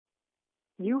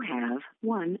You have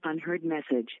one unheard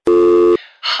message.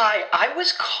 Hi, I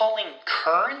was calling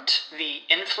Current, the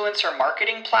influencer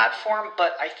marketing platform,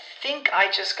 but I think I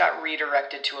just got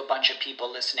redirected to a bunch of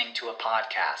people listening to a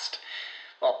podcast.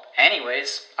 Well,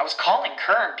 anyways, I was calling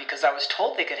Current because I was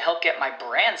told they could help get my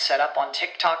brand set up on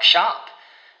TikTok Shop,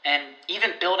 and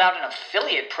even build out an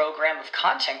affiliate program of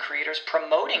content creators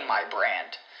promoting my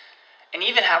brand, and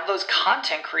even have those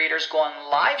content creators go on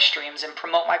live streams and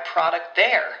promote my product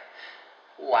there.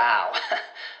 Wow,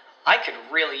 I could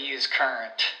really use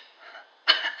Current.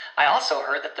 I also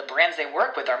heard that the brands they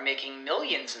work with are making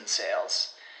millions in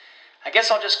sales. I guess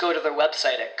I'll just go to their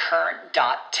website at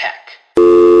current.tech.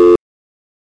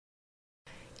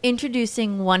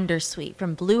 Introducing Wondersuite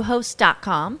from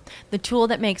Bluehost.com, the tool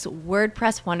that makes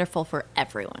WordPress wonderful for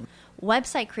everyone.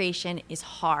 Website creation is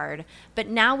hard, but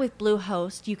now with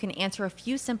Bluehost, you can answer a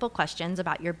few simple questions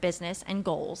about your business and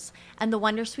goals, and the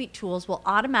Wondersuite tools will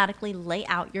automatically lay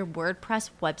out your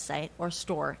WordPress website or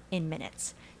store in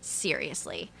minutes.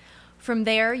 Seriously. From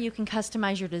there, you can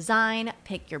customize your design,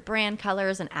 pick your brand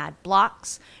colors, and add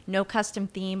blocks. No custom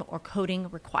theme or coding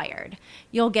required.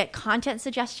 You'll get content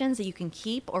suggestions that you can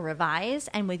keep or revise,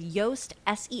 and with Yoast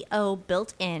SEO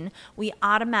built in, we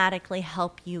automatically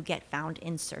help you get found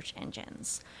in search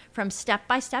engines. From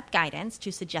step-by-step guidance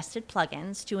to suggested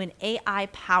plugins to an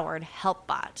AI-powered help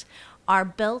bot, our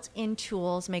built-in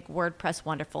tools make WordPress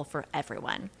wonderful for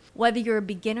everyone. Whether you're a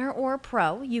beginner or a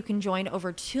pro, you can join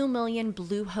over 2 million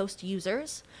Bluehost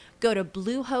users. Go to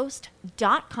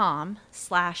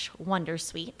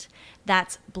bluehost.com/wondersuite.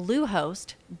 That's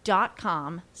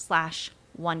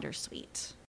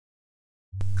bluehost.com/wondersuite.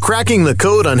 Cracking the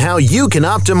code on how you can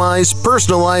optimize,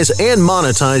 personalize, and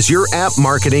monetize your app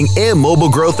marketing and mobile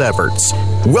growth efforts.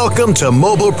 Welcome to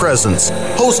Mobile Presence,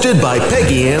 hosted by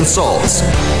Peggy Ann Salz.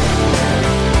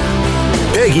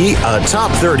 Peggy, a top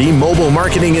 30 mobile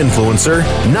marketing influencer,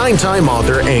 9-time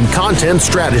author, and content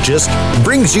strategist,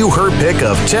 brings you her pick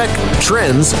of tech,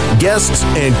 trends, guests,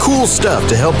 and cool stuff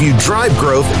to help you drive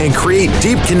growth and create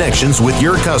deep connections with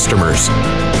your customers.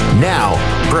 Now,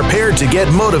 prepare to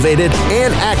get motivated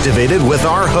and activated with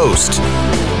our host.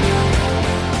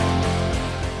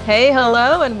 Hey,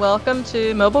 hello, and welcome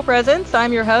to Mobile Presence.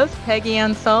 I'm your host, Peggy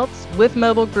Ann Salz with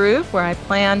Mobile Groove, where I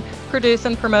plan, produce,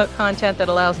 and promote content that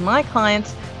allows my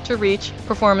clients to reach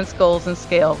performance goals and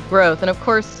scale growth. And of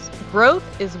course, growth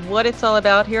is what it's all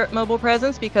about here at Mobile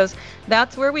Presence, because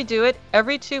that's where we do it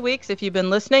every 2 weeks. If you've been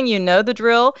listening, you know the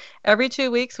drill. Every 2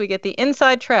 weeks, we get the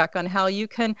inside track on how you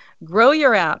can grow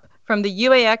your app from the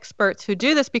UA experts who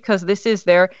do this because this is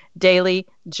their daily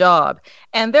job.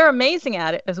 And they're amazing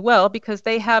at it as well because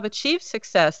they have achieved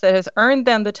success that has earned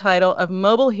them the title of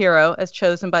Mobile Hero as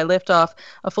chosen by Liftoff,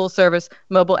 a full-service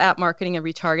mobile app marketing and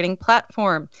retargeting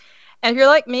platform. And if you're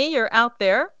like me, you're out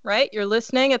there, right? You're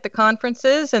listening at the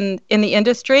conferences and in the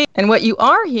industry. And what you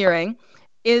are hearing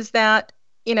is that,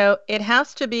 it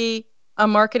has to be a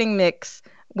marketing mix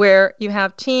where you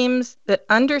have teams that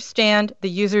understand the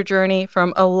user journey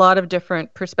from a lot of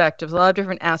different perspectives, a lot of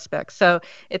different aspects. So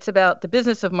it's about the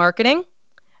business of marketing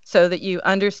so that you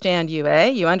understand UA,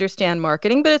 you understand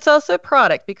marketing, but it's also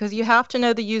product because you have to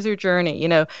know the user journey.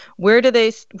 Where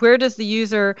does the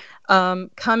user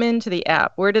come into the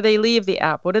app? Where do they leave the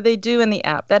app? What do they do in the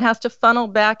app? That has to funnel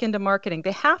back into marketing.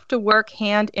 They have to work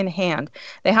hand in hand.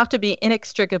 They have to be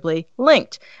inextricably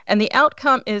linked. And the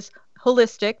outcome is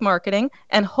holistic marketing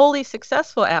and wholly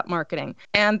successful app marketing.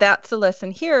 And that's the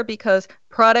lesson here because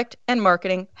product and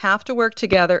marketing have to work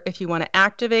together if you want to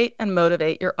activate and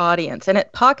motivate your audience. And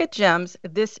at Pocket Gems,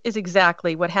 this is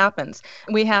exactly what happens.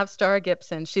 We have Star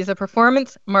Gibson. She's a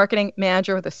performance marketing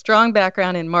manager with a strong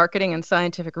background in marketing and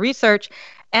scientific research.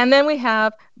 And then we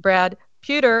have Brad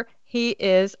Puter. He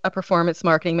is a performance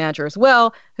marketing manager as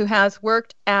well, who has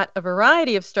worked at a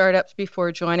variety of startups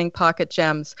before joining Pocket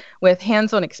Gems with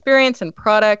hands-on experience in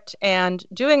product and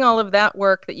doing all of that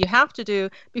work that you have to do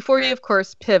before you, of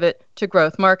course, pivot to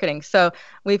growth marketing. So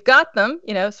we've got them,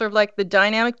 sort of like the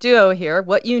dynamic duo here,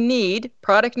 what you need,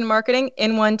 product and marketing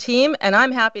in one team. And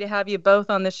I'm happy to have you both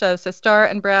on the show. So Star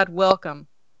and Brad, welcome.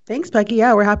 Thanks, Becky.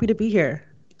 Yeah, we're happy to be here.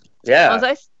 Yeah.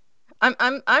 Well,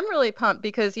 I'm really pumped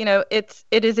because it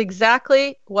is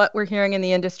exactly what we're hearing in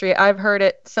the industry. I've heard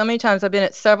it so many times. I've been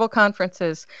at several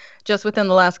conferences just within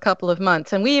the last couple of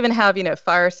months, and we even have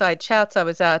fireside chats. I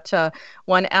was at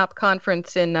one app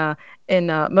conference in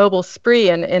Mobile Spree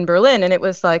in Berlin, and it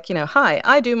was like hi,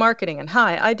 I do marketing, and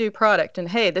hi, I do product, and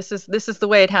hey, this is the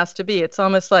way it has to be. It's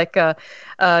almost like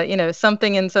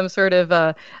something in some sort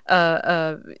of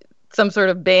some sort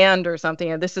of band or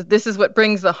something. And this is what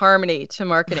brings the harmony to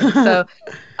marketing. So,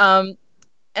 and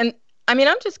I mean,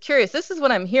 I'm just curious. This is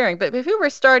what I'm hearing. But if we were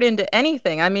start into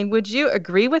anything, I mean, would you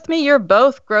agree with me? You're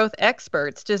both growth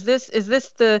experts. Is this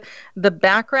the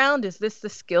background? Is this the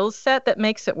skill set that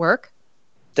makes it work?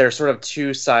 They're sort of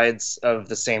two sides of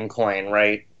the same coin,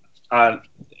 right?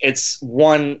 It's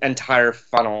one entire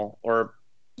funnel or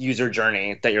user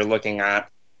journey that you're looking at,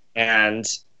 and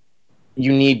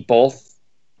you need both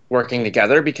working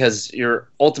together because you're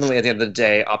ultimately, at the end of the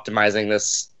day, optimizing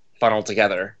this funnel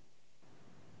together.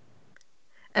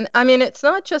 And I mean, it's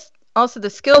not just also the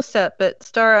skill set, but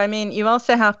Star, I mean, you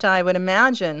also have to, I would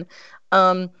imagine,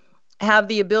 have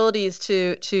the abilities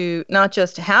to not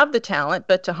just have the talent,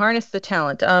 but to harness the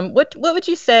talent. What would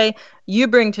you say you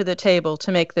bring to the table to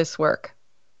make this work?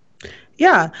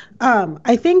 Yeah,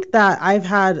 I think that I've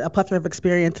had a plethora of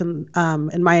experience in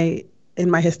my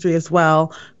history as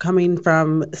well, coming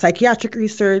from psychiatric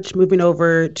research, moving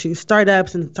over to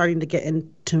startups, and starting to get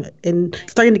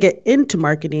into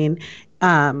marketing.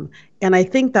 And I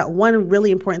think that one really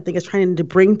important thing is trying to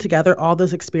bring together all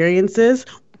those experiences,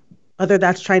 whether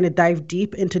that's trying to dive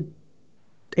deep into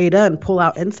data and pull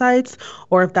out insights,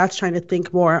 or if that's trying to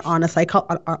think more on a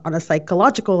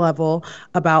psychological level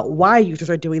about why users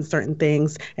are doing certain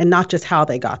things and not just how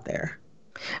they got there.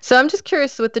 So I'm just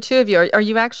curious with the two of you, are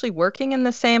you actually working in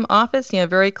the same office,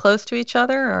 very close to each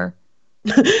other, or?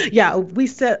 Yeah, we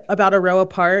sit about a row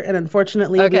apart, and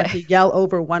unfortunately, we have to yell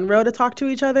over one row to talk to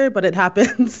each other, but it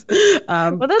happens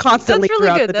constantly that's really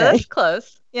throughout good. the day. That's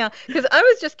close. Yeah, because I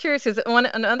was just curious, because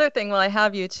another thing, while I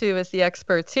have you two as the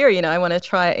experts here, I want to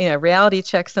try, reality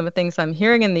check some of the things I'm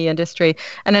hearing in the industry.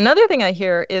 And another thing I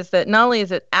hear is that not only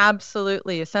is it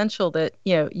absolutely essential that,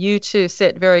 you two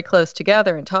sit very close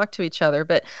together and talk to each other,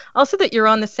 but also that you're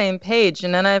on the same page.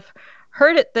 And then I've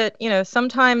heard it that,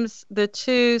 sometimes the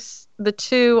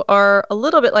two are a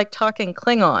little bit like talking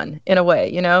Klingon in a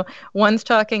way. One's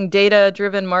talking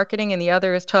data-driven marketing and the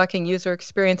other is talking user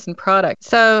experience and product.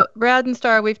 So Brad and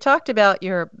Star, we've talked about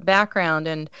your background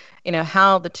and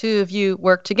how the two of you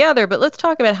work together, but let's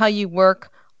talk about how you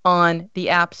work on the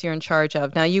apps you're in charge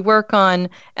of. Now, you work on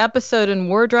Episode and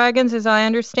War Dragons, as I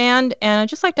understand, and I'd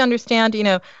just like to understand,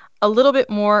 a little bit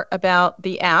more about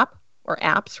the app, or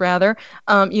apps rather,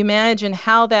 you manage and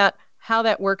how that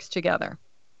works together.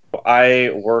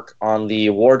 I work on the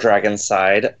War Dragon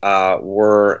side.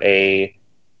 We're a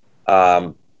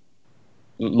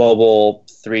mobile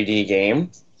 3D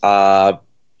game.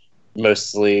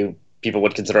 Mostly people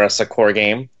would consider us a core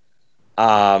game.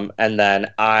 And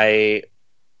then I,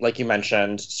 like you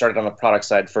mentioned, started on the product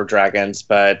side for Dragons,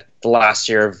 but the last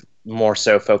year more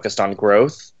so focused on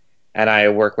growth. And I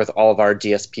work with all of our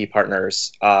DSP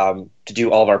partners to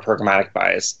do all of our programmatic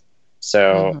buys.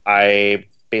 So I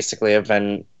basically have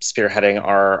been spearheading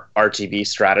our RTB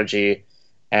strategy.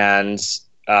 And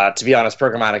to be honest,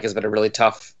 programmatic has been a really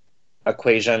tough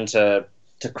equation to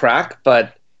crack,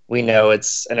 but we know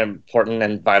it's an important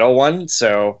and vital one.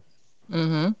 So.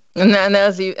 And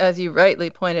as you rightly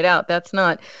pointed out, that's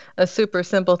not a super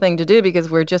simple thing to do because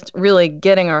we're just really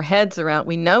getting our heads around.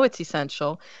 We know it's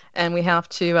essential, and we have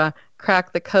to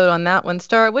crack the code on that one.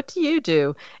 Star, what do you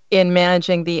do in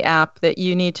managing the app that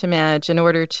you need to manage in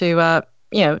order to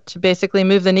to basically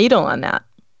move the needle on that?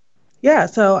 Yeah,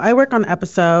 so I work on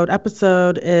Episode.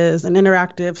 Episode is an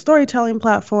interactive storytelling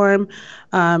platform.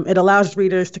 It allows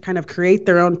readers to kind of create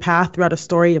their own path throughout a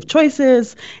story of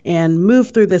choices and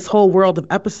move through this whole world of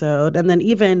Episode, and then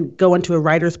even go into a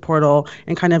writer's portal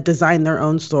and kind of design their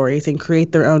own stories and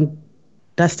create their own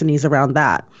destinies around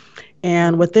that.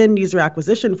 And within user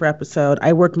acquisition for Episode,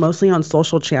 I work mostly on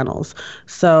social channels.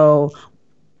 So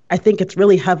I think it's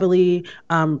really heavily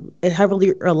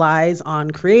relies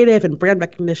on creative and brand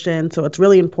recognition. So it's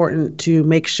really important to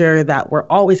make sure that we're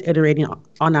always iterating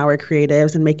on our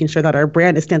creatives and making sure that our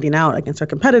brand is standing out against our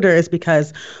competitors,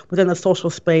 because within the social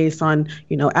space on,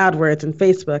 AdWords and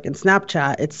Facebook and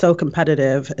Snapchat, it's so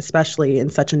competitive, especially in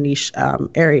such a niche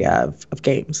area of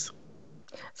games.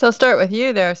 So I'll start with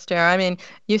you there, Star. I mean,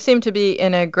 you seem to be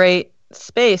in a great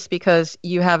space because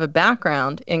you have a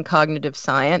background in cognitive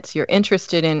science. You're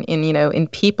interested in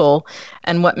people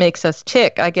and what makes us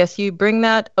tick. I guess you bring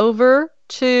that over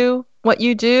to what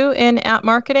you do in app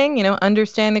marketing,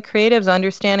 understanding the creatives,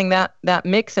 understanding that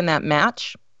mix and that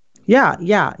match.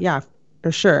 Yeah,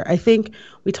 for sure. I think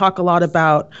we talk a lot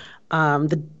about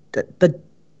the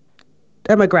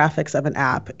demographics of an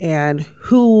app and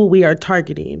who we are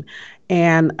targeting.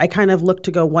 And I kind of look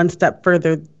to go one step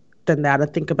further than that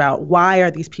and think about why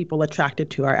are these people attracted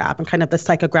to our app and kind of the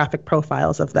psychographic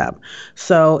profiles of them.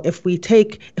 So if we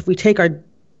take our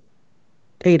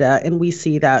data and we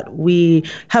see that we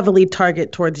heavily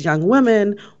target towards young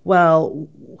women, well,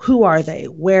 who are they?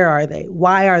 Where are they?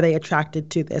 Why are they attracted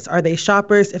to this? Are they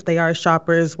shoppers? If they are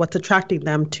shoppers, what's attracting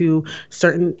them to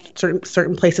certain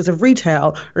places of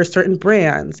retail or certain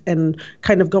brands? And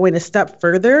kind of going a step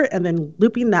further and then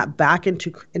looping that back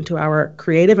into our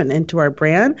creative and into our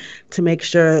brand to make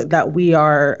sure that we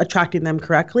are attracting them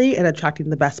correctly and attracting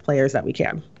the best players that we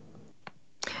can.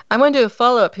 I want to do a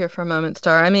follow-up here for a moment,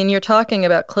 Star. I mean, you're talking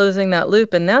about closing that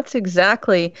loop, and that's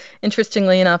exactly,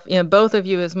 interestingly enough, both of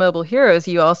you as mobile heroes,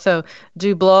 you also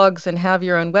do blogs and have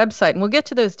your own website. And we'll get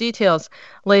to those details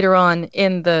later on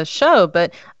in the show.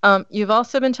 But you've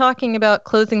also been talking about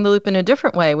closing the loop in a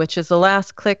different way, which is the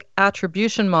last click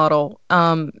attribution model.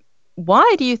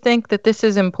 Why do you think that this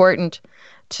is important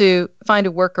to find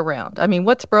a workaround? I mean,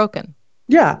 what's broken?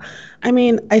 Yeah, I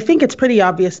mean, I think it's pretty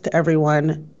obvious to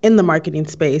everyone in the marketing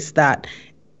space that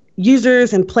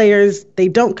users and players, they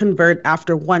don't convert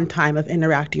after one time of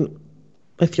interacting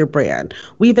with your brand.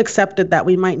 We've accepted that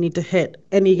we might need to hit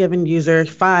any given user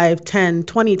 5, 10,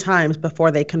 20 times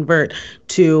before they convert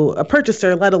to a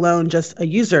purchaser, let alone just a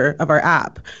user of our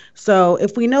app. So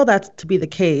if we know that's to be the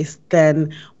case,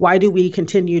 then why do we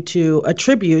continue to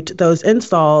attribute those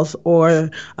installs or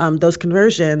those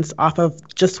conversions off of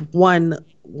just one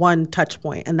touch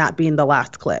point, and that being the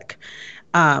last click?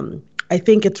 I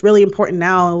think it's really important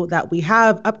now that we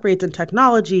have upgrades in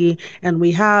technology and we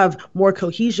have more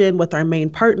cohesion with our main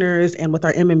partners and with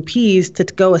our MMPs to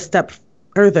go a step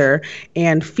further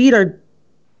and feed our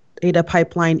data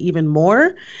pipeline even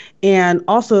more, and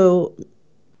also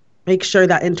make sure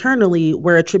that internally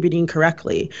we're attributing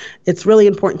correctly. It's really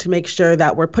important to make sure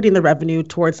that we're putting the revenue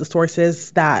towards the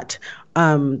sources that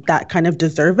that kind of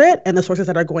deserve it and the sources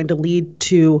that are going to lead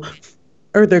to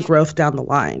further growth down the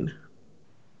line.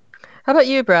 How about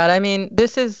you, Brad? I mean,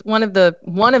 this is one of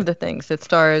the things that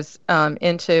Star is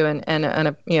into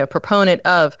and a proponent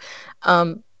of.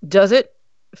 Does it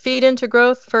feed into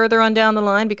growth further on down the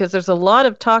line? Because there's a lot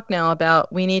of talk now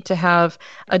about we need to have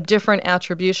a different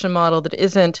attribution model that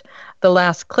isn't the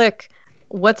last click.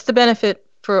 What's the benefit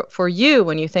for you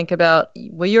when you think about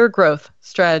your growth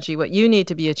strategy, what you need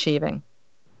to be achieving?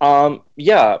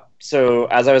 Yeah. So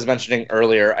as I was mentioning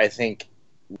earlier, I think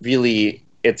really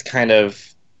it's kind of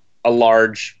a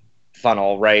large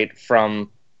funnel, right? From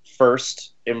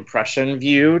first impression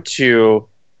view to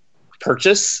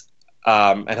purchase,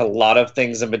 and a lot of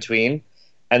things in between.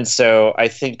 And so I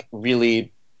think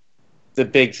really the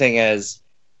big thing is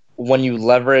when you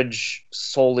leverage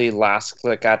solely last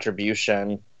click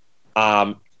attribution,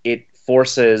 it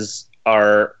forces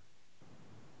our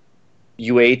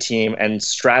UA team and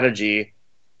strategy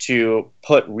to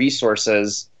put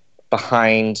resources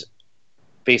behind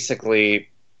basically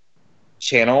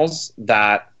channels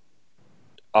that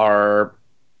are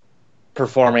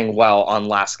performing well on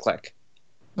last click.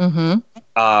 Mm-hmm.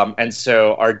 And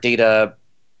so our data,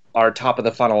 our top of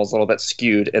the funnel is a little bit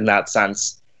skewed in that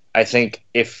sense. I think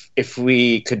if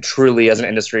we could truly, as an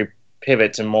industry,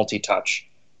 pivot to multi-touch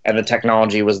and the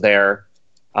technology was there,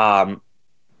 I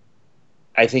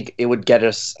think it would get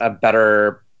us a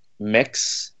better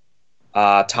mix,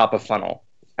 top of funnel.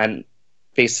 And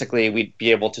basically we'd be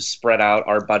able to spread out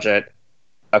our budget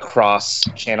across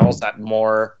channels that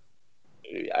more,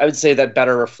 I would say, that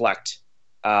better reflect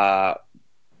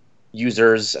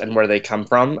users and where they come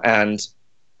from and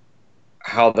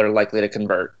how they're likely to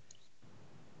convert.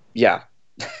 Yeah.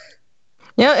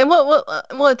 Yeah, and well,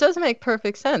 it does make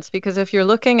perfect sense, because if you're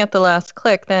looking at the last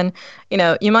click, then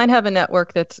you might have a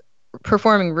network that's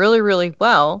performing really, really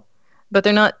well, but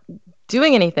they're not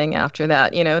doing anything after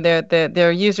that.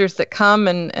 They're users that come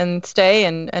and stay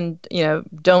and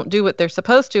don't do what they're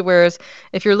supposed to. Whereas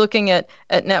if you're looking at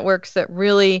networks that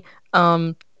really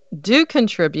do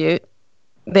contribute,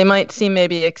 they might seem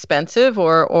maybe expensive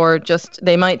or just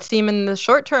they might seem in the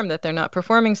short term that they're not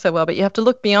performing so well. But you have to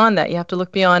look beyond that. You have to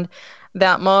look beyond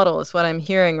that model, is what I'm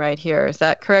hearing right here. Is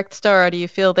that correct, Star? Do you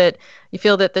feel that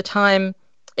the time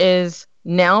is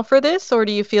now for this, or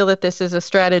do you feel that this is a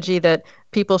strategy that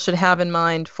people should have in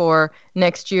mind for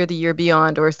next year, the year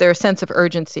beyond, or is there a sense of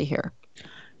urgency here?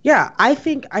 Yeah, I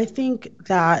think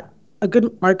that a good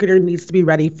marketer needs to be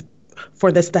ready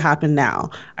for this to happen now.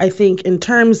 I think in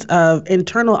terms of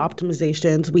internal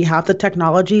optimizations, we have the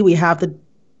technology, we have the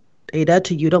data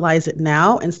to utilize it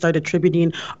now and start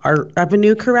attributing our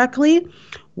revenue correctly.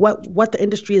 What the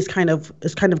industry is kind of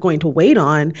going to wait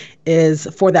on is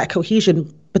for that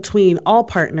cohesion between all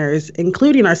partners,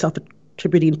 including our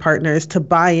self-attributing partners, to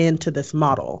buy into this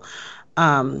model.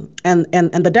 And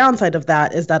the downside of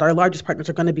that is that our largest partners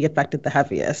are going to be affected the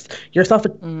heaviest. Your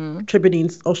self-attributing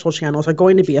social channels are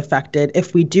going to be affected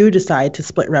if we do decide to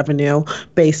split revenue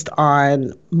based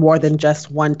on more than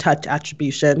just one touch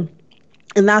attribution.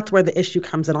 And that's where the issue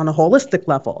comes in on a holistic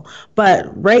level. But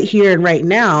right here and right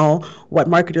now, what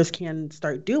marketers can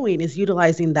start doing is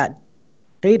utilizing that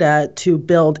data to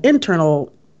build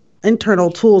internal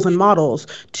tools and models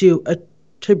to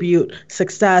attribute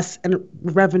success and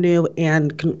revenue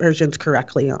and conversions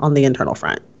correctly on the internal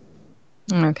front.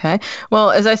 Okay.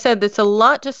 Well, as I said, it's a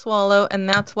lot to swallow, and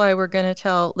that's why we're going to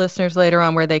tell listeners later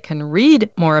on where they can read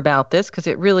more about this, because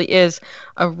it really is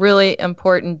a really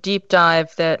important deep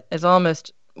dive that is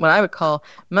almost what I would call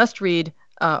must-read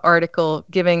article,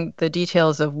 giving the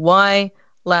details of why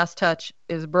Last Touch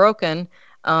is broken,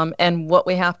 and what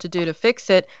we have to do to fix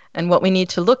it and what we need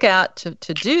to look at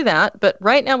to do that. But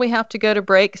right now we have to go to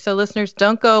break, so listeners,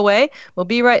 don't go away. We'll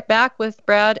be right back with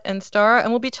Brad and Stara,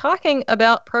 and we'll be talking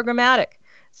about programmatic.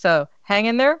 So hang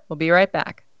in there. We'll be right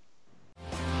back.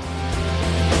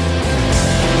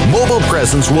 Mobile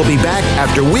Presence will be back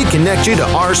after we connect you to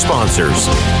our sponsors.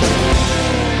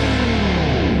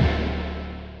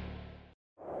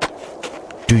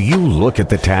 Do you look at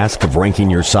the task of ranking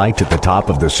your site at the top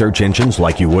of the search engines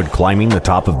like you would climbing the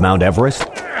top of Mount Everest?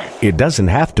 It doesn't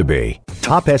have to be.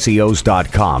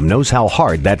 TopSEOs.com knows how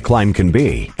hard that climb can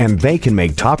be, and they can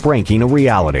make top ranking a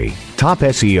reality. Top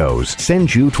SEOs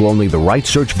sends you to only the right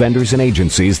search vendors and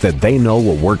agencies that they know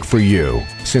will work for you.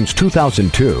 Since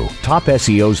 2002,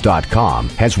 TopSEOs.com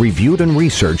has reviewed and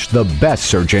researched the best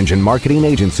search engine marketing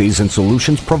agencies and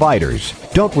solutions providers.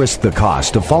 Don't risk the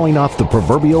cost of falling off the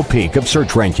proverbial peak of search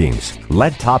rankings.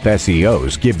 Let Top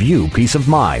SEOs give you peace of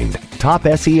mind.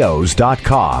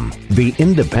 TopSEOs.com, the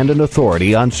independent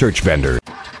authority on search vendors.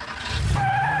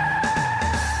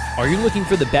 Are you looking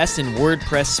for the best in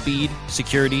WordPress speed,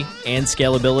 security, and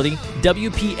scalability?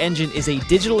 WP Engine is a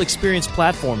digital experience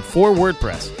platform for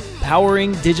WordPress,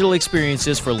 powering digital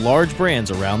experiences for large brands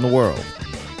around the world.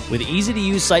 With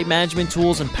easy-to-use site management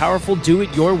tools and powerful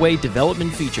do-it-your-way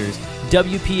development features,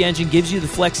 WP Engine gives you the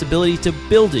flexibility to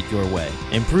build it your way.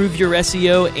 Improve your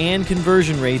SEO and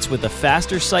conversion rates with a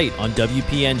faster site on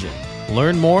WP Engine.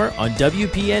 Learn more on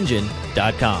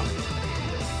WPEngine.com.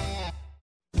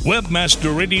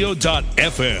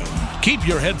 Webmasterradio.fm. Keep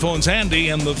your headphones handy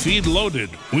and the feed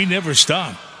loaded. We never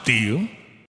stop. Do you?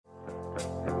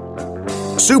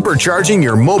 Supercharging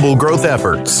your mobile growth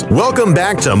efforts. Welcome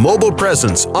back to Mobile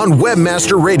Presence on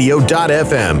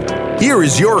webmasterradio.fm. Here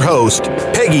is your host,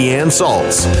 Peggy Ann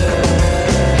Saltz.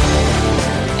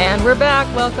 And we're back.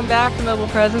 Welcome back to Mobile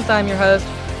Presence. I'm your host,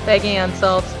 Peggy Ann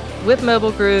Saltz, with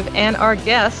Mobile Groove, and our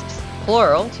guests,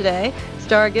 plural, today,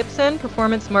 Stara Gibson,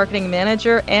 Performance Marketing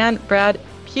Manager, and Brad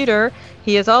Puter.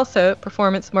 He is also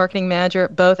Performance Marketing Manager,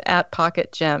 both at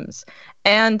Pocket Gems.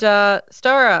 And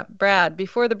Stara, Brad,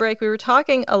 before the break, we were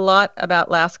talking a lot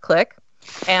about Last Click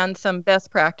and some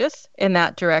best practice in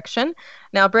that direction.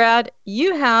 Now, Brad,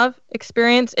 you have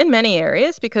experience in many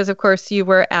areas because, of course, you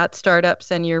were at startups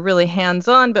and you're really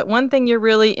hands-on. But one thing you're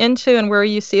really into and where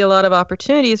you see a lot of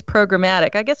opportunity is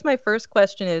programmatic. I guess my first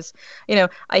question is,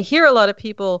 I hear a lot of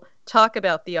people talk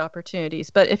about the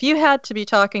opportunities, but if you had to be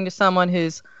talking to someone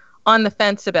who's on the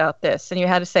fence about this and you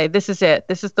had to say, this is it,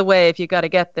 this is the wave, you got to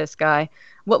get this guy,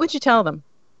 what would you tell them?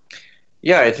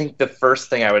 Yeah, I think the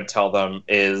first thing I would tell them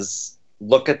is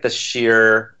look at the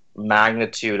sheer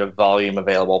magnitude of volume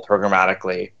available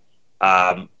programmatically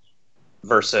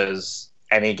versus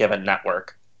any given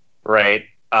network, right?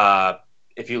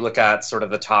 If you look at sort of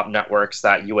the top networks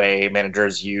that UA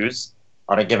managers use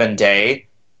on a given day,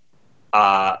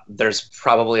 there's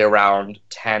probably around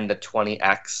 10 to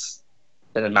 20x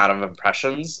the amount of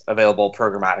impressions available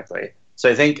programmatically. So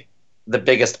I think the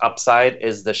biggest upside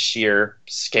is the sheer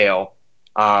scale.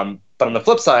 But on the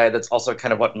flip side, that's also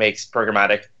kind of what makes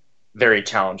programmatic very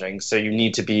challenging. So you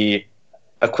need to be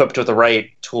equipped with the right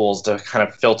tools to kind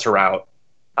of filter out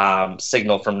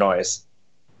signal from noise.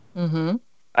 Mm-hmm.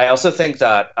 I also think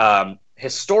that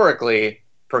historically,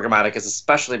 programmatic has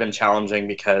especially been challenging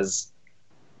because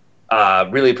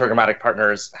really programmatic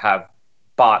partners have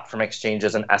bought from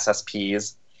exchanges and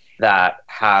SSPs that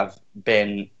have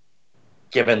been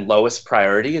given lowest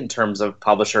priority in terms of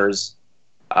publishers'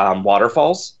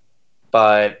 waterfalls.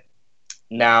 But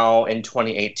now in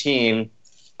 2018,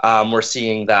 we're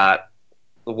seeing that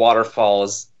the waterfall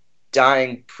is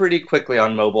dying pretty quickly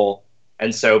on mobile.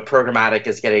 And so programmatic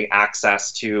is getting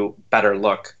access to better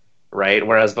look, right?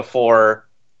 Whereas before,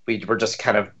 we were just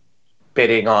kind of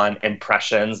bidding on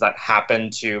impressions that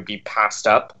happened to be passed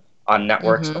up on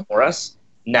networks before us.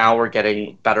 Now we're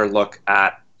getting better look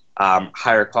at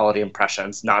higher quality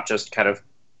impressions, not just kind of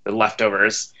the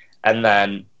leftovers. And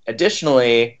then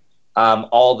additionally,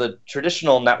 all the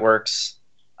traditional networks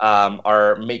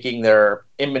are making their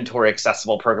inventory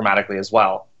accessible programmatically as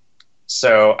well.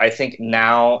 So I think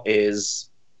now is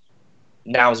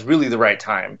really the right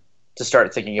time to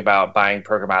start thinking about buying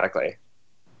programmatically.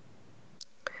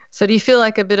 So do you feel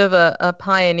like a bit of a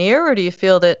pioneer, or do you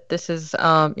feel that this is,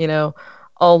 all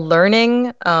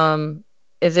learning?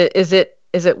 Is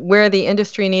it where the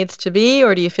industry needs to be,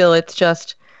 or do you feel it's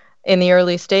just in the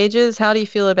early stages? How do you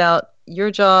feel about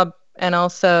your job and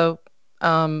also,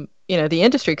 the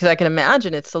industry? Because I can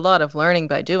imagine it's a lot of learning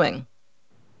by doing.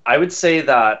 I would say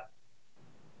that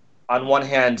on one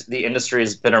hand, the industry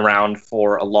has been around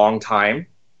for a long time,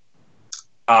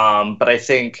 but I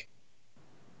think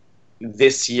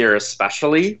this year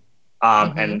especially,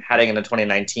 and heading into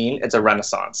 2019, it's a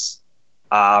renaissance.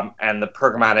 And the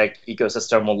programmatic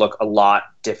ecosystem will look a lot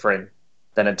different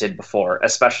than it did before,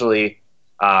 especially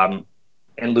in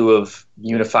lieu of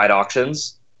unified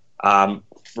auctions.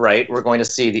 Right? We're going to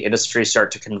see the industry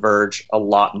start to converge a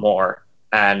lot more,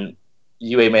 and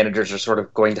UA managers are sort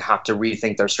of going to have to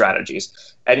rethink their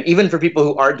strategies. And even for people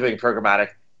who aren't doing programmatic,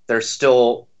 they're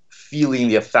still feeling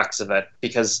the effects of it,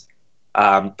 because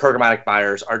programmatic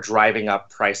buyers are driving up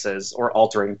prices or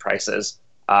altering prices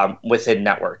within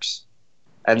networks.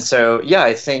 And so, yeah,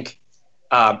 I think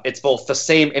it's both the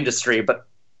same industry, but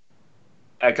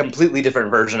a completely different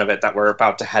version of it that we're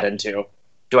about to head into.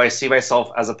 Do I see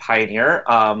myself as a pioneer?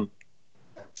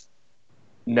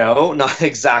 No, not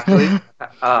exactly.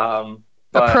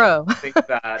 But a pro. I think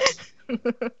that,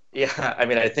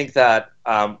 I think that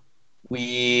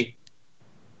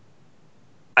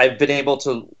I've been able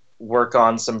to work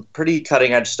on some pretty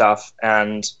cutting edge stuff,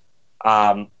 and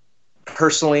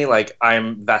personally, like,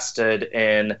 I'm vested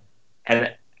in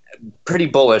and pretty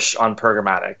bullish on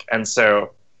programmatic, and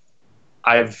so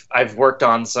I've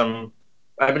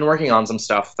been working on some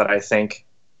stuff that I think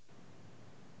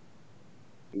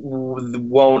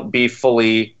won't be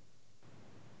fully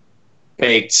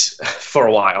baked for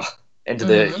a while into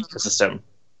the ecosystem.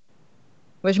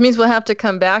 Which means we'll have to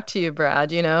come back to you,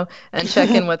 Brad, and check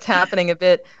in what's happening a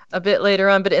bit later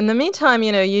on. But in the meantime,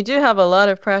 you do have a lot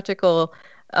of practical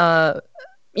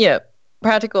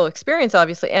experience,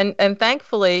 obviously. And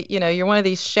thankfully, you're one of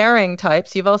these sharing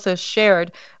types. You've also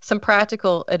shared some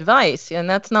practical advice, and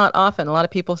that's not often. A lot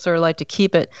of people sort of like to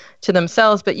keep it to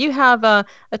themselves, but you have a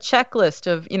checklist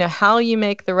of, how you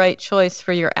make the right choice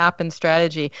for your app and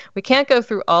strategy. We can't go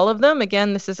through all of them.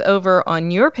 Again, this is over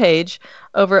on your page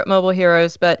over at Mobile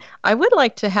Heroes, but I would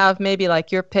like to have maybe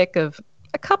like your pick of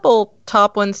a couple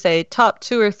top ones, say top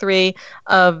 2 or 3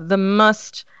 of the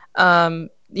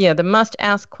the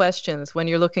must-ask questions when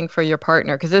you're looking for your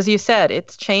partner. Because as you said,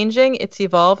 it's changing, it's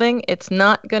evolving, it's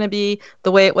not going to be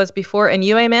the way it was before, and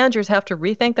UA managers have to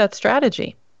rethink that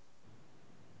strategy.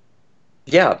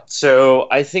 Yeah, so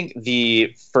I think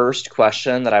the first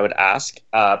question that I would ask,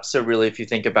 so really if you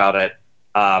think about it,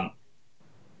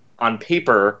 on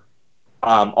paper,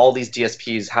 all these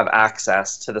DSPs have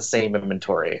access to the same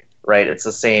inventory, right? It's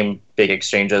the same big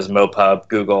exchanges, MoPub,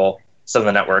 Google, some of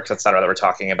the networks, et cetera, that we're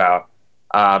talking about.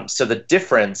 So the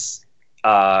difference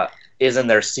is in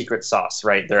their secret sauce,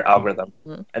 right? Their algorithm.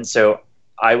 Mm-hmm. And so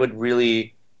I would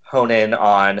really hone in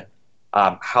on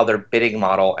how their bidding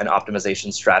model and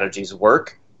optimization strategies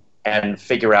work, and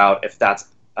figure out if that's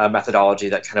a methodology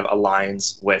that kind of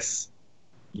aligns with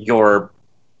your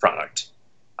product.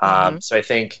 So I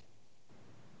think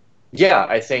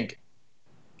DSPs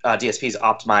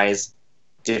optimize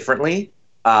differently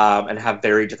and have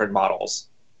very different models.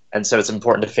 And so it's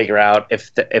important to figure out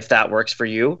if that works for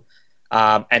you.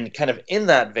 And kind of in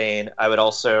that vein, I would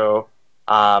also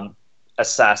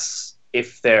assess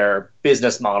if their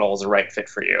business model is a right fit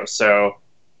for you. So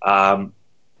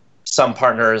some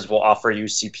partners will offer you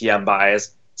CPM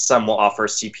buys. Some will offer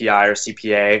CPI or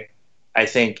CPA. I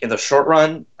think in the short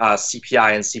run,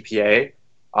 CPI and CPA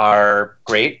are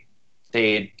great.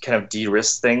 They kind of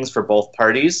de-risk things for both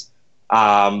parties.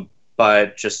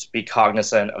 But just be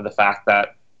cognizant of the fact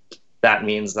that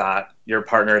means that your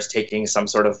partner is taking some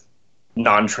sort of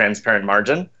non-transparent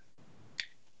margin.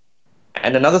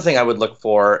 And another thing I would look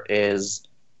for is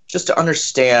just to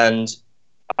understand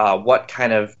what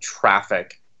kind of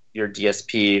traffic your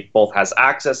DSP both has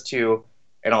access to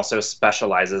and also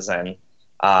specializes in,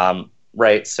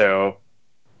 right? So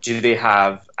do they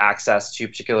have access to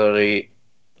particularly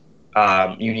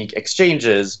unique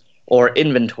exchanges or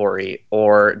inventory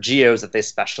or geos that they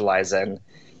specialize in?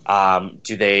 Are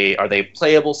they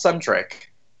playable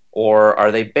centric, or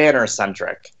are they banner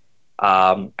centric?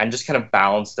 And just kind of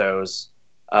balance those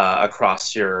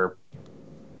across the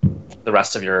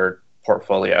rest of your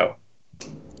portfolio.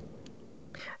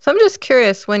 So I'm just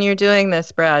curious, when you're doing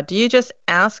this, Brad, do you just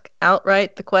ask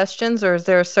outright the questions, or is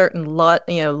there a certain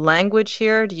language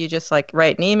here? Do you just like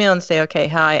write an email and say, okay,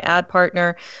 hi, ad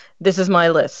partner, this is my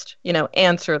list,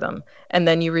 answer them, and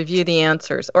then you review the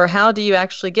answers? Or how do you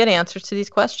actually get answers to these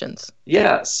questions?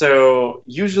 Yeah, so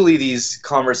usually these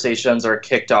conversations are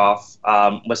kicked off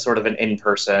with sort of an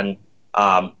in-person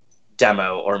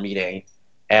demo or meeting.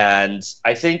 And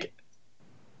I think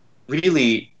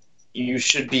really you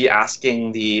should be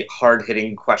asking the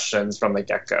hard-hitting questions from the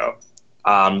get-go.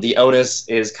 The onus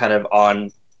is kind of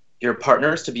on your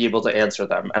partners to be able to answer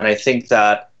them. And I think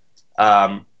that,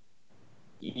 a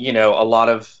lot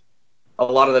of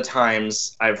the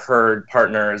times I've heard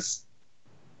partners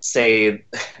say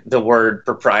the word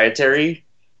proprietary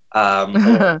or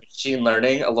machine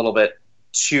learning a little bit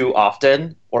too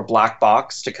often, or black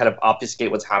box, to kind of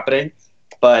obfuscate what's happening.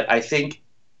 But I think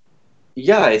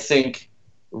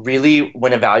really,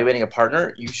 when evaluating a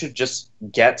partner, you should just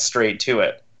get straight to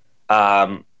it.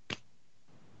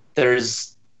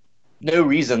 There's no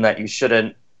reason that you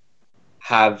shouldn't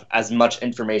have as much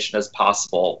information as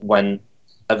possible when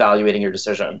evaluating your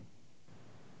decision.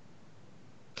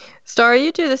 Star,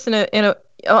 you do this in a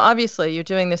obviously you're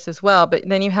doing this as well, but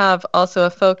then you have also a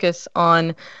focus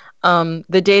on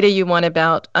the data you want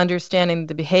about understanding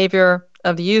the behavior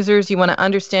of the users. You want to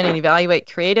understand and evaluate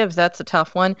creatives. That's a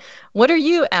tough one. What are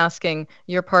you asking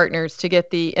your partners to get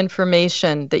the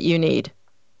information that you need?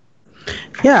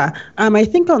 Yeah, I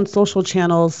think on social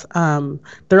channels,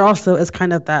 there also is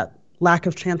kind of that lack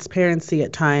of transparency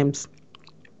at times.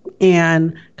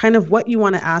 And kind of what you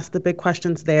want to ask, the big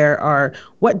questions there are,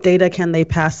 what data can they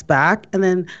pass back? And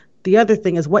then the other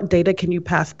thing is, what data can you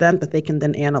pass them that they can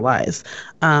then analyze?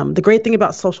 The great thing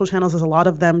about social channels is a lot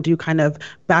of them do kind of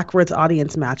backwards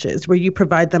audience matches, where you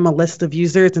provide them a list of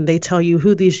users and they tell you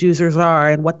who these users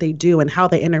are and what they do and how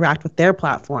they interact with their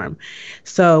platform.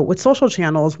 So with social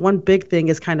channels, one big thing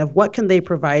is kind of what can they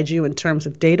provide you in terms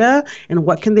of data, and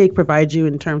what can they provide you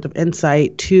in terms of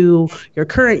insight to your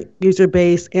current user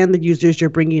base and the users you're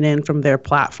bringing in from their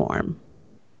platform.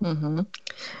 Mm-hmm.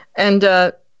 And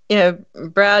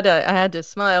Brad, I had to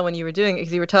smile when you were doing it,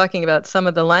 because you were talking about some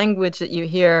of the language that you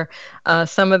hear,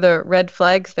 some of the red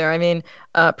flags there. I mean,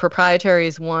 proprietary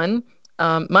is one.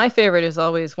 My favorite is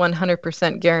always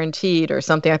 100% guaranteed or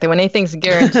something like that. When anything's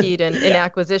guaranteed in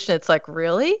acquisition, it's like,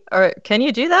 really? Or can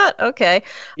you do that? Okay.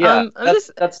 Yeah,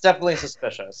 that's definitely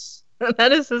suspicious.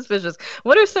 That is suspicious.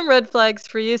 What are some red flags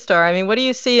for you, Star? I mean, what do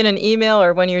you see in an email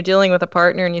or when you're dealing with a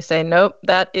partner and you say, nope,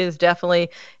 that is definitely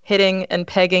hitting and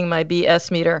pegging my BS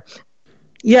meter?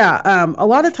 Yeah, a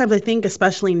lot of times I think,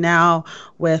 especially now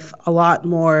with a lot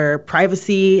more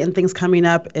privacy and things coming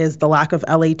up, is the lack of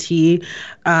LAT.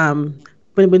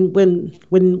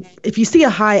 When if you see a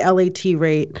high LAT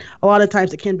rate, a lot of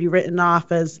times it can be written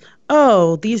off as,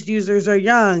 oh, these users are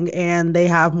young and they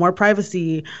have more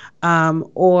privacy,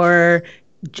 or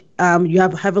you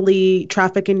have heavily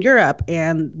traffic in Europe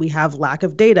and we have lack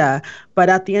of data. But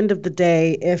at the end of the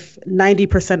day, if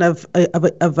 90%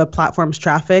 of a platform's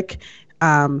traffic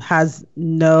has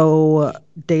no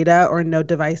data or no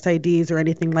device IDs or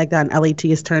anything like that, and LAT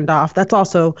is turned off, that's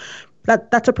also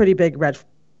that's a pretty big red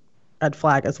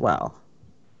flag as well.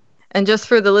 And just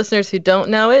for the listeners who don't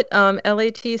know it,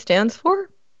 LAT stands for?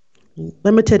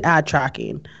 Limited ad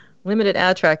tracking. Limited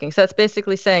ad tracking. So that's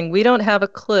basically saying we don't have a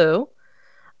clue.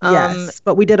 Yes,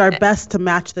 but we did our best to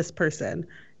match this person,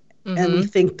 and we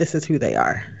think this is who they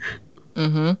are.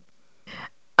 Mm-hmm.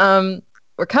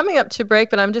 We're coming up to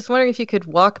break, but I'm just wondering if you could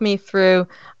walk me through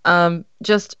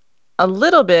just a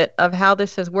little bit of how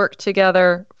this has worked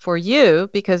together for you,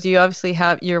 because you obviously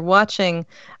you're watching,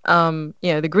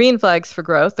 the green flags for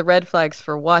growth, the red flags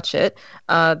for watch it,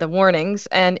 the warnings,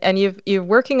 and you're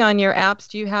working on your apps.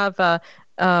 Do you have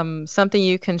something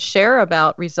you can share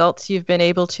about results you've been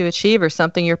able to achieve, or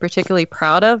something you're particularly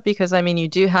proud of? Because I mean, you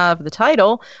do have the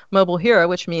title Mobile Hero,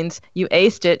 which means you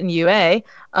aced it in UA.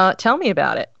 Tell me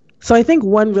about it. So I think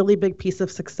one really big piece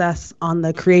of success on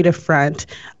the creative front,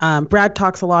 Brad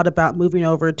talks a lot about moving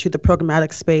over to the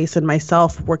programmatic space, and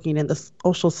myself working in the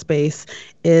social space,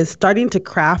 is starting to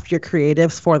craft your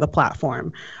creatives for the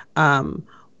platform.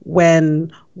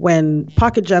 When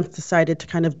Pocket Gems decided to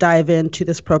kind of dive into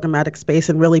this programmatic space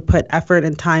and really put effort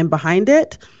and time behind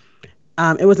it,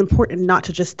 it was important not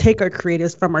to just take our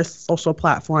creatives from our social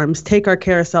platforms, take our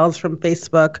carousels from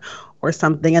Facebook or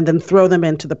something and then throw them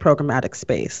into the programmatic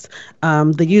space.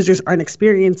 The users aren't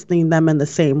experiencing them in the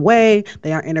same way.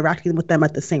 They aren't interacting with them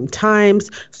at the same times.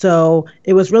 So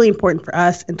it was really important for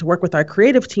us and to work with our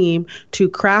creative team to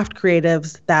craft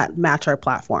creatives that match our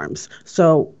platforms.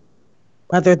 So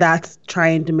whether that's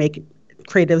trying to make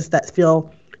creatives that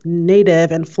feel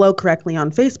native and flow correctly on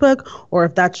Facebook, or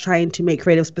if that's trying to make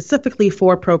creative specifically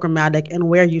for programmatic and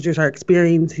where users are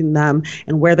experiencing them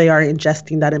and where they are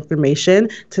ingesting that information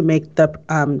to make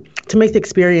the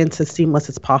experience as seamless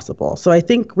as possible. So I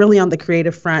think really on the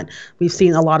creative front, we've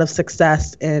seen a lot of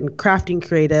success in crafting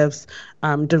creatives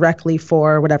directly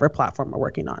for whatever platform we're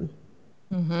working on.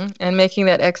 Mm-hmm. And making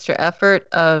that extra effort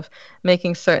of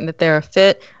making certain that they're a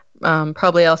fit,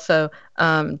 probably also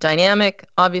dynamic,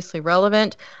 obviously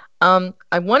relevant.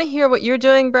 I want to hear what you're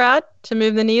doing, Brad, to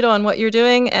move the needle on what you're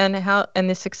doing and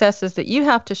the successes that you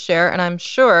have to share. And I'm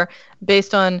sure,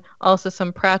 based on also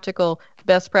some practical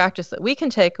best practice that we can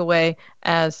take away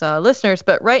as listeners.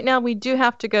 But right now, we do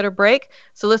have to go to break.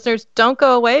 So listeners, don't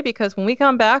go away, because when we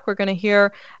come back, we're going to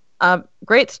hear a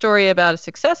great story about a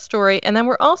success story. And then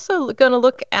we're also going to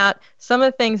look at some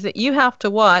of the things that you have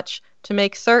to watch to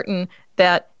make certain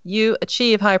that you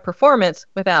achieve high performance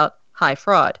without high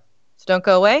fraud. So don't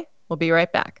go away. We'll be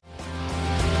right back.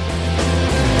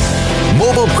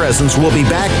 Mobile Presence will be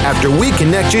back after we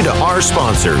connect you to our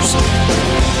sponsors.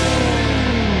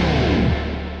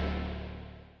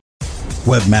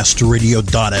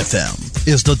 WebmasterRadio.fm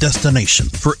is the destination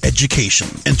for education,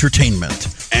 entertainment,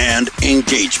 and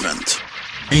engagement.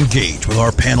 Engage with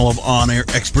our panel of on-air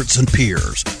experts and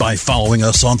peers by following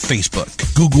us on Facebook,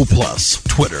 Google+,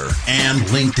 Twitter, and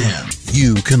LinkedIn.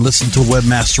 You can listen to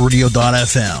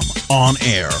WebmasterRadio.fm on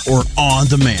air or on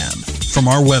demand from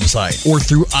our website or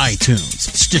through iTunes,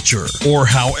 Stitcher, or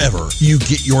however you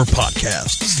get your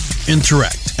podcasts.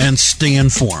 Interact and stay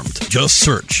informed. Just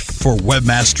search for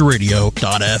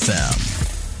WebmasterRadio.fm.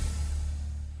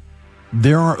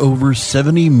 There are over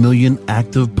 70 million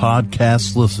active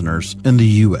podcast listeners in the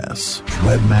U.S.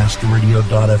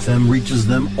 WebmasterRadio.fm reaches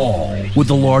them all with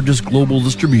the largest global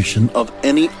distribution of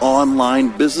any online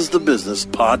business-to-business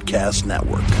podcast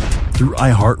network. Through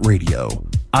iHeartRadio,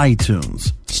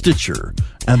 iTunes, Stitcher,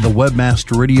 and the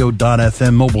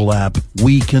WebmasterRadio.fm mobile app,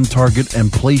 we can target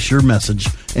and place your message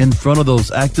in front of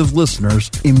those active listeners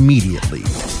immediately.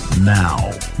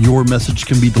 Now, your message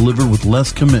can be delivered with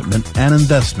less commitment and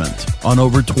investment on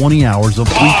over 20 hours of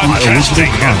weekly original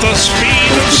content. At the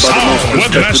speed of sound.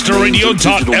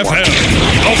 WebmasterRadio.fm.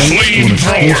 The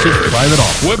flamethrower. Private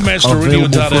offer WebmasterRadio.fm.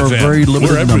 available for a very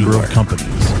limited number everywhere. of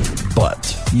companies.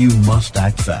 But you must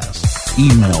act fast.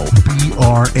 Email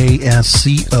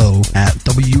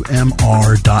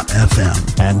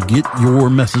brasco@wmr.fm and get your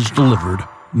message delivered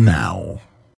now.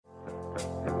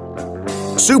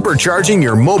 Supercharging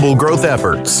your mobile growth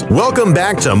efforts. Welcome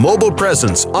back to Mobile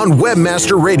Presence on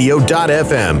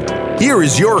WebmasterRadio.fm. Here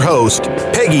is your host,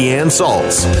 Peggy Ann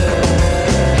Saltz.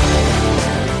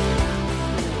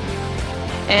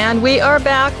 And we are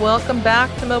back. Welcome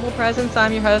back to Mobile Presence.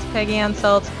 I'm your host, Peggy Ann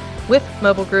Saltz, with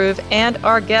Mobile Groove, and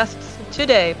our guests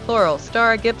today, plural,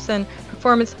 Starra Gibson,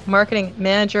 Performance Marketing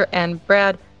Manager, and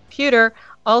Brad Puter,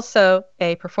 also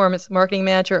a Performance Marketing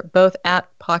Manager, both at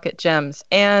Pocket Gems.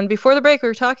 And before the break, we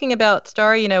were talking about,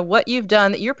 Starra, what you've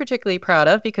done that you're particularly proud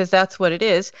of, because that's what it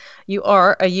is. You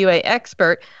are a UA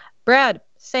expert. Brad,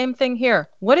 same thing here.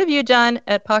 What have you done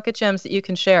at Pocket Gems that you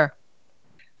can share?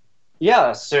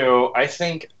 Yeah, so I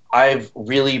think I've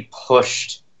really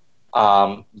pushed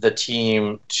the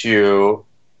team to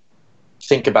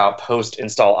think about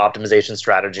post-install optimization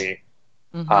strategy,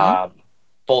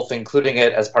 both including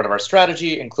it as part of our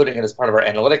strategy, including it as part of our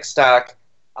analytics stack,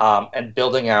 and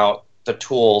building out the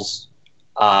tools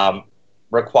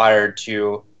required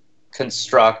to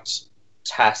construct,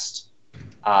 test,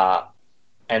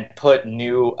 and put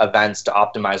new events to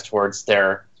optimize towards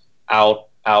their out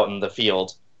in the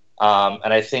field.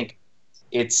 And I think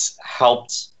it's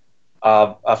helped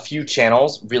a few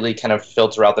channels really kind of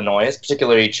filter out the noise,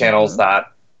 particularly channels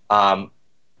that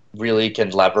really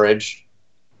can leverage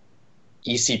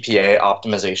eCPA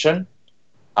optimization.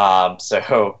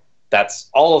 So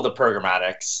that's all of the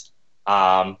programmatics,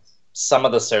 some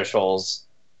of the socials,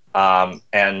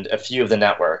 and a few of the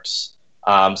networks.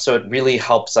 So it really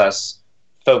helps us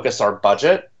focus our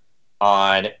budget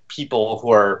on people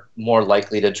who are more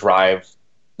likely to drive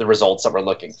the results that we're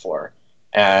looking for.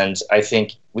 And I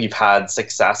think we've had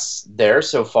success there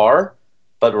so far,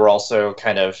 but we're also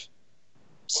kind of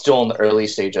still in the early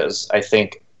stages. I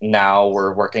think now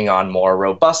we're working on more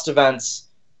robust events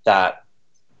that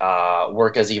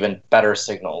work as even better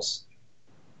signals.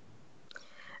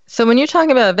 So when you're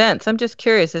talking about events, I'm just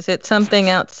curious, is it something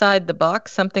outside the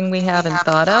box, something we haven't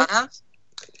thought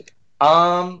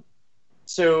of?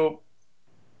 So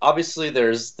obviously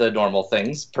there's the normal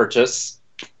things, purchase,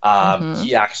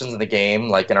 key actions in the game.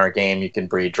 Like in our game, you can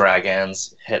breed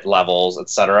dragons, hit levels,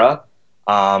 etc.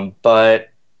 But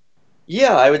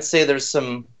yeah, I would say there's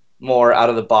some more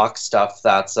out-of-the-box stuff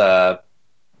that's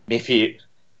maybe,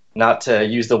 not to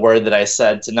use the word that I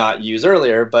said to not use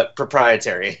earlier, but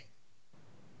proprietary.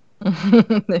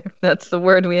 That's the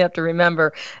word we have to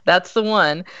remember. That's the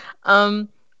one.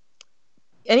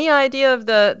 Any idea of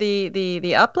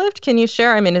the uplift? Can you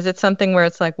share? I mean, is it something where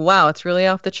it's like, wow, it's really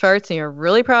off the charts and you're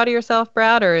really proud of yourself,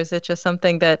 Brad? Or is it just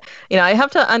something that, I have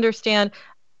to understand,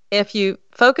 if you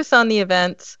focus on the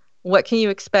events, what can you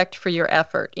expect for your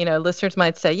effort? Listeners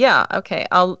might say, yeah, okay,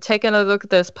 I'll take another look at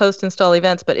those post-install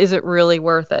events, but is it really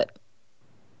worth it?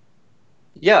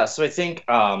 Yeah, so I think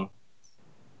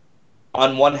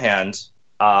on one hand,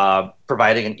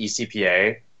 providing an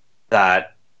eCPA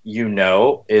that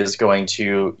is going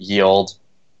to yield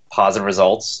positive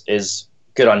results is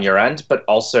good on your end, but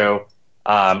also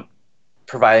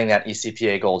providing that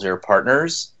eCPA goal to your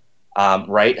partners,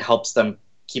 helps them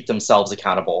keep themselves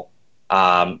accountable.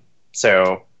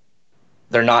 So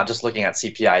they're not just looking at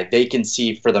CPI. They can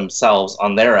see for themselves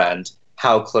on their end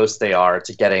how close they are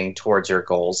to getting towards your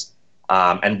goals,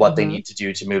 and what they need to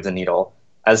do to move the needle.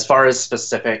 As far as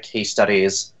specific case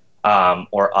studies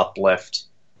or uplift,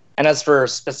 and as for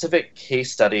specific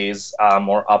case studies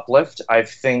or uplift, I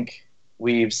think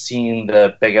we've seen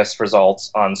the biggest results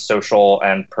on social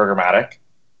and programmatic.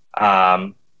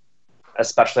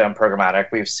 Especially on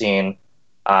programmatic, we've seen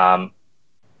our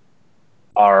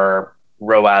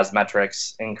ROAS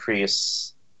metrics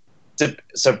increase.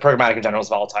 So programmatic in general is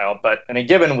volatile, but in a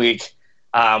given week,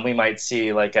 we might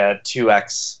see like a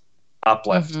 2x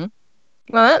uplift.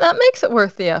 Well, that makes it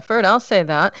worth the effort. I'll say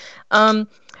that.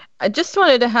 I just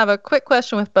wanted to have a quick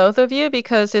question with both of you,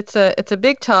 because it's a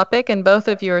big topic, and both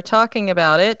of you are talking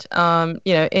about it,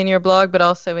 in your blog, but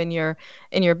also in your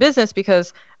business.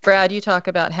 Because Brad, you talk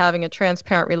about having a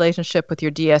transparent relationship with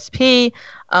your DSP.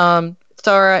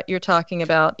 Sarah, you're talking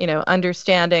about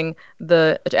understanding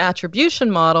the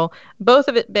attribution model. Both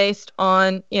of it based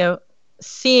on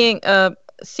seeing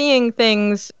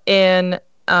things in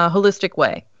a holistic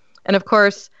way, and of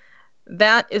course,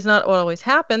 that is not what always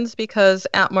happens, because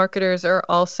app marketers are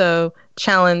also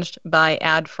challenged by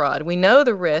ad fraud. We know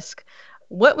the risk.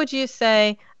 What would you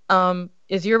say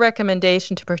is your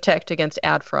recommendation to protect against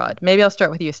ad fraud? Maybe I'll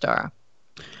start with you, Stara.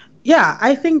 Yeah,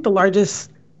 I think the largest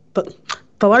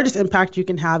impact you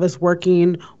can have is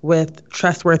working with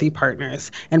trustworthy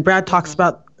partners. And Brad talks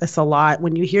about this a lot.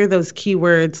 When you hear those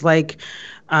keywords like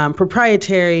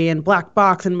proprietary and black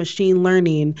box and machine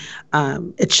learning,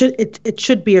 it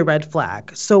should be a red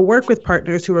flag. So work with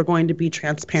partners who are going to be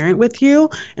transparent with you,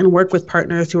 and work with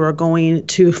partners who are going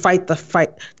to fight the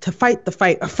fight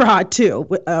of fraud too,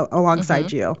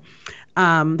 alongside you.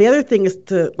 The other thing is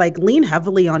to lean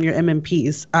heavily on your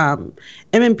MMPs.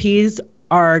 MMPs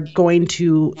are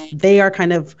they are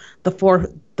kind of the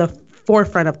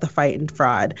forefront of the fight in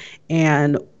fraud,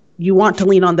 and you want to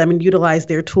lean on them and utilize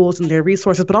their tools and their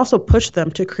resources, but also push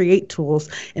them to create tools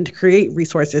and to create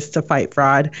resources to fight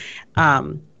fraud.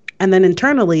 And then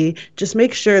internally, just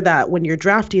make sure that when you're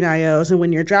drafting IOs and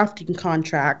when you're drafting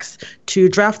contracts, to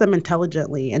draft them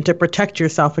intelligently and to protect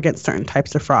yourself against certain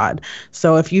types of fraud.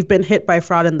 So if you've been hit by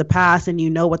fraud in the past and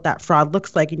you know what that fraud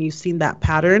looks like and you've seen that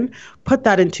pattern, put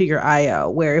that into your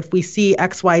IO, where if we see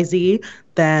XYZ,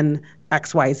 then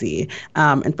XYZ,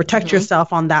 and protect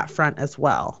yourself on that front as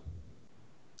well.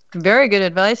 Very good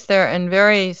advice there, and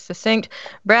very succinct.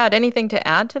 Brad, anything to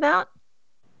add to that?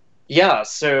 Yeah,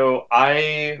 so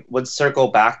I would circle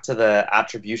back to the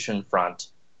attribution front.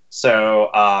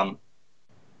 So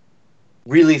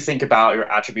really think about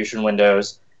your attribution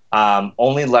windows.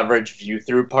 Only leverage view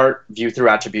through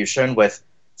attribution with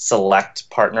select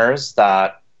partners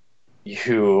that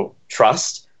you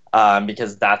trust,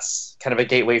 because that's kind of a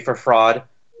gateway for fraud.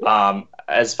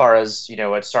 As far as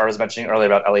what Star was mentioning earlier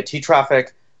about LAT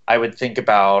traffic, I would think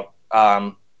about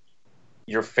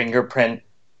your fingerprint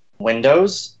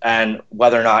windows and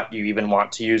whether or not you even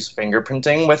want to use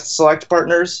fingerprinting with select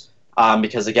partners,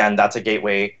 because again, that's a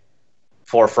gateway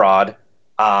for fraud.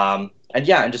 And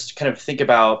just kind of think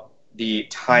about the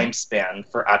time span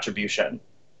for attribution.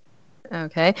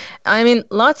 Okay. I mean,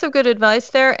 lots of good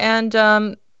advice there,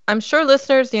 and I'm sure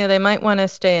listeners, they might want to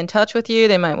stay in touch with you.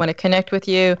 They might want to connect with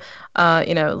you,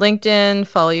 LinkedIn,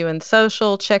 follow you in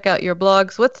social, check out your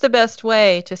blogs. What's the best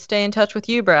way to stay in touch with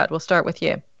you, Brad? We'll start with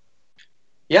you.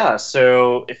 Yeah,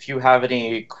 so if you have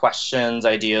any questions,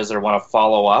 ideas, or want to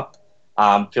follow up,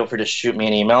 feel free to shoot me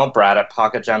an email,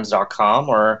 brad@pocketgems.com,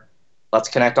 or let's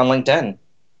connect on LinkedIn.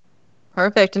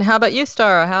 Perfect. And how about you,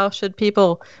 Stara? How should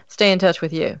people stay in touch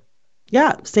with you?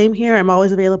 Yeah, same here. I'm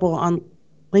always available on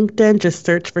LinkedIn. Just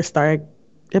search for Stara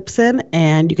Gibson,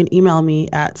 and you can email me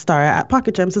at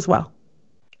stara@pocketgems as well.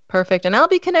 Perfect. And I'll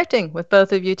be connecting with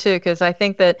both of you too, because I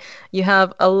think that you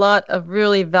have a lot of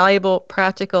really valuable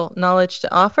practical knowledge to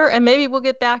offer. And maybe we'll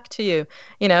get back to you,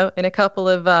 in a couple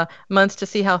of months to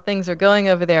see how things are going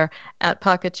over there at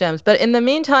Pocket Gems. But in the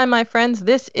meantime, my friends,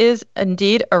 this is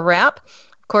indeed a wrap.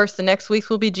 Of course, the next weeks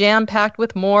will be jam-packed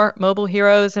with more mobile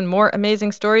heroes and more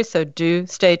amazing stories, so do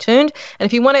stay tuned. And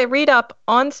if you want to read up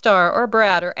on Star or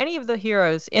Brad or any of the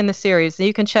heroes in the series,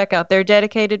 you can check out their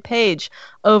dedicated page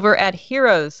over at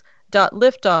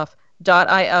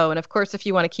heroes.liftoff.io. And of course, if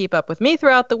you want to keep up with me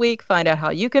throughout the week, find out how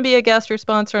you can be a guest or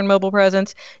sponsor in Mobile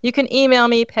Presence, you can email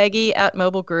me,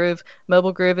 Peggy@MobileGroove.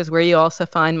 MobileGroove is where you also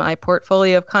find my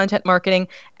portfolio of content marketing,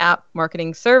 app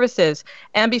marketing services.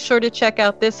 And be sure to check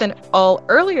out this and all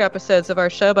earlier episodes of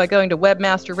our show by going to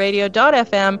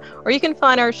webmasterradio.fm, or you can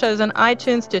find our shows on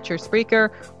iTunes, Stitcher, Spreaker,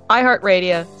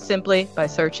 iHeartRadio, simply by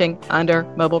searching under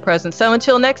Mobile Presence. So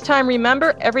until next time,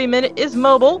 remember, every minute is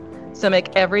mobile, so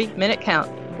make every minute count.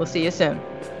 We'll see you soon.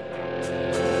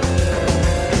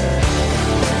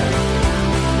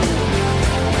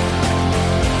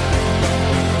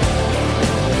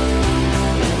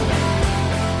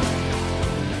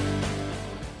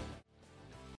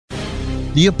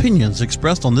 The opinions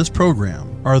expressed on this program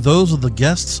are those of the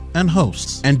guests and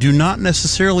hosts and do not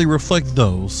necessarily reflect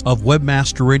those of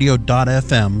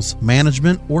webmasterradio.fm's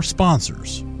management or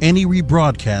sponsors. Any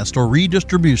rebroadcast or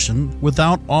redistribution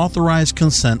without authorized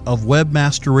consent of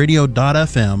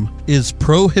webmasterradio.fm is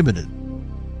prohibited.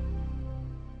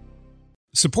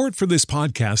 Support for this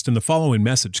podcast and the following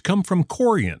message come from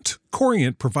Corient.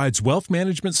 Corient provides wealth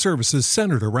management services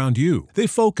centered around you. They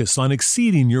focus on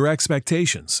exceeding your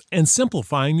expectations and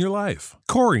simplifying your life.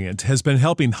 Corient has been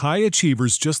helping high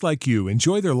achievers just like you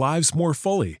enjoy their lives more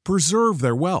fully, preserve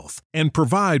their wealth, and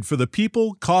provide for the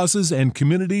people, causes, and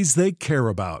communities they care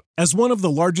about. As one of the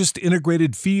largest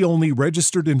integrated fee-only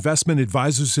registered investment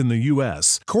advisors in the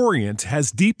U.S., Corient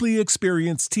has deeply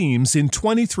experienced teams in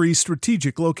 23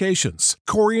 strategic locations.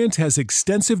 Corient has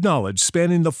extensive knowledge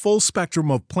spanning the full spectrum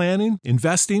of planning,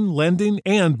 investing, lending,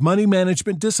 and money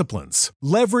management disciplines.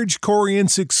 Leverage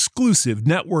Corient's exclusive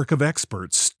network of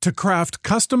experts to craft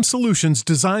custom solutions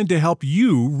designed to help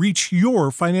you reach your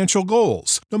financial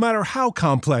goals, no matter how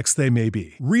complex they may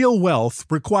be. Real wealth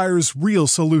requires real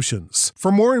solutions.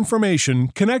 For more information,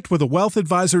 connect with a wealth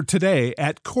advisor today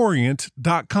at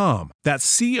Corient.com.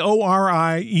 That's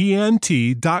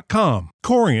Corient.com.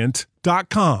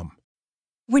 Corient.com.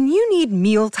 When you need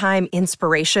mealtime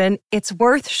inspiration, it's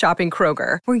worth shopping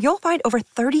Kroger, where you'll find over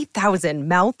 30,000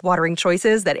 mouth-watering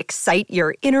choices that excite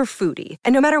your inner foodie.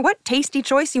 And no matter what tasty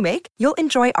choice you make, you'll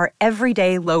enjoy our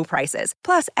everyday low prices,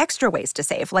 plus extra ways to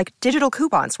save, like digital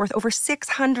coupons worth over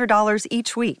 $600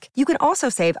 each week. You can also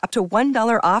save up to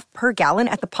 $1 off per gallon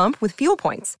at the pump with fuel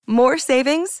points. More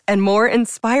savings and more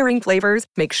inspiring flavors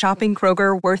make shopping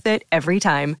Kroger worth it every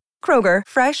time. Kroger,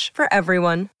 fresh for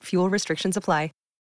everyone. Fuel restrictions apply.